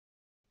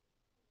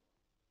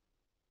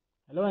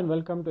Hello and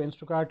welcome to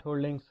Instrukart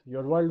Holdings,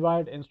 your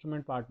worldwide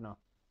instrument partner.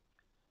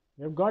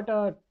 We've got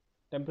a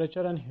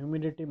temperature and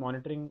humidity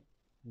monitoring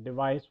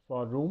device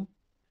for room,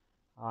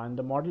 and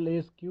the model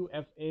is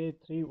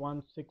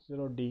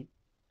QFA3160D.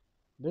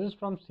 This is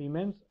from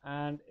Siemens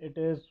and it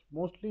is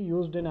mostly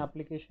used in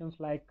applications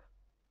like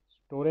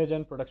storage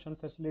and production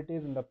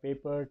facilities in the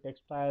paper,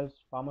 textiles,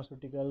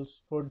 pharmaceuticals,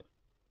 food,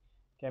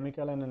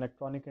 chemical and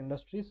electronic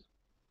industries,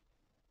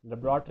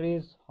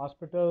 laboratories,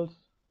 hospitals,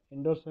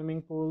 indoor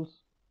swimming pools,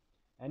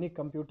 any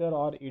computer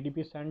or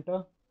EDP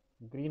center,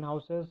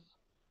 greenhouses,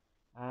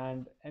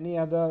 and any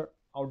other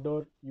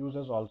outdoor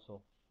users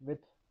also with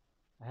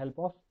help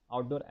of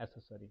outdoor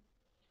accessory.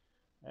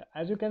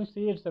 As you can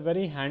see, it's a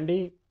very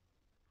handy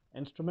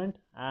instrument,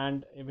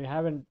 and we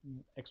have an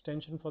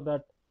extension for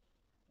that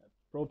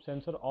probe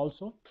sensor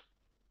also.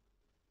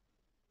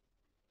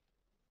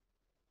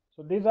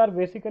 So these are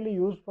basically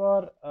used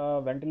for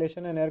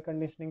ventilation and air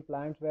conditioning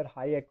plants where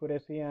high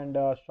accuracy and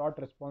short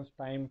response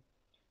time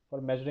for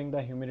measuring the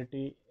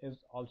humidity is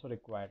also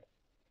required.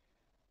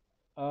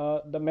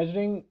 The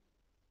measuring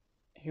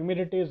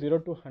humidity is 0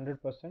 to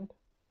 100%,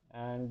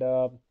 and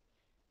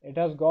it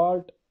has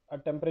got a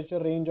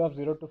temperature range of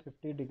 0 to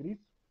 50 degrees,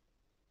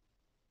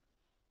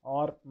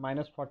 or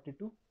minus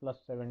 42 plus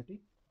 70,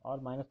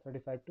 or minus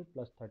 35 to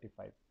plus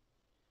 35.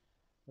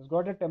 It's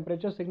got a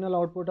temperature signal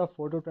output of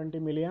 4 to 20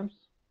 milliamps,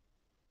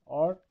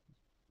 or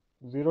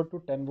 0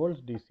 to 10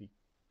 volts DC.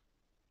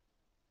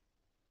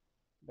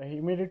 The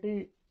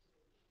humidity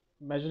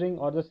measuring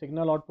or the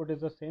signal output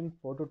is the same,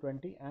 4 to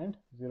 20 and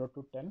 0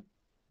 to 10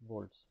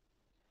 volts.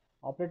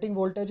 Operating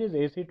voltage is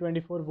AC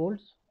 24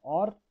 volts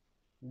or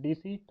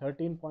DC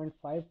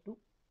 13.5 to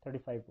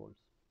 35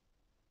 volts.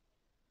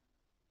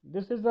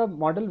 This is the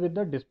model with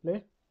the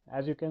display.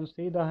 As you can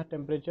see, the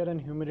temperature and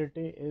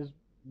humidity is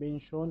being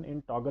shown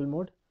in toggle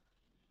mode,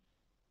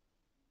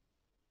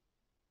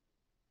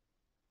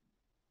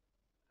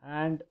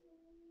 and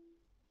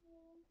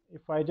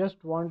if I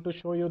just want to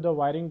show you the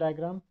wiring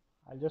diagram,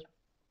 I'll just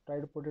try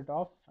to put it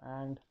off,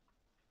 and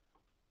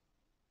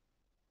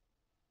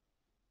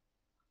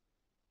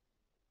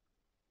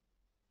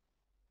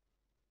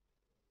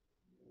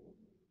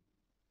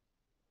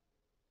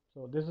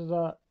so this is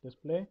a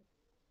display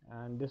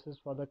and this is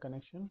for the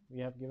connection.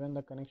 We have given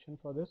the connection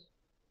for this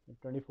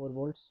with 24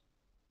 volts.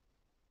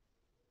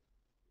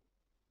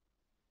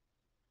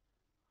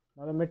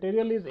 Now the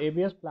material is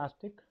ABS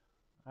plastic,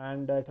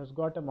 and it has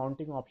got a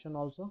mounting option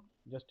also,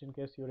 just in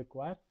case you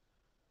require.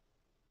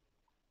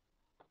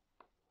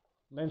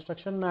 The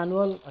instruction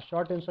manual, a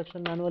short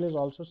instruction manual, is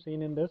also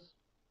seen in this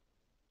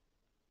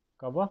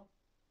cover.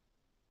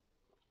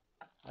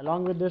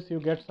 Along with this,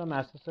 you get some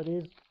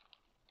accessories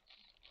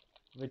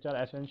which are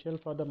essential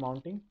for the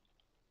mounting,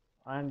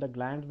 and the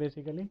glands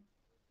basically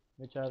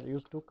which are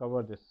used to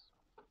cover this.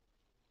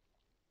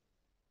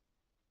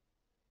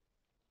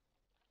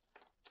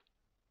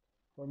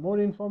 For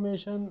more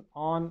information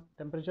on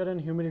temperature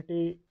and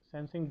humidity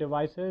sensing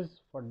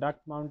devices for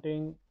duct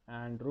mounting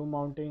and room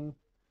mounting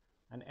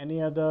and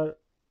any other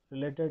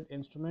related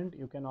instrument,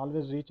 you can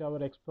always reach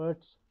our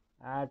experts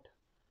at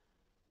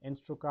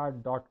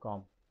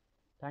instrukart.com.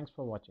 Thanks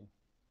for watching.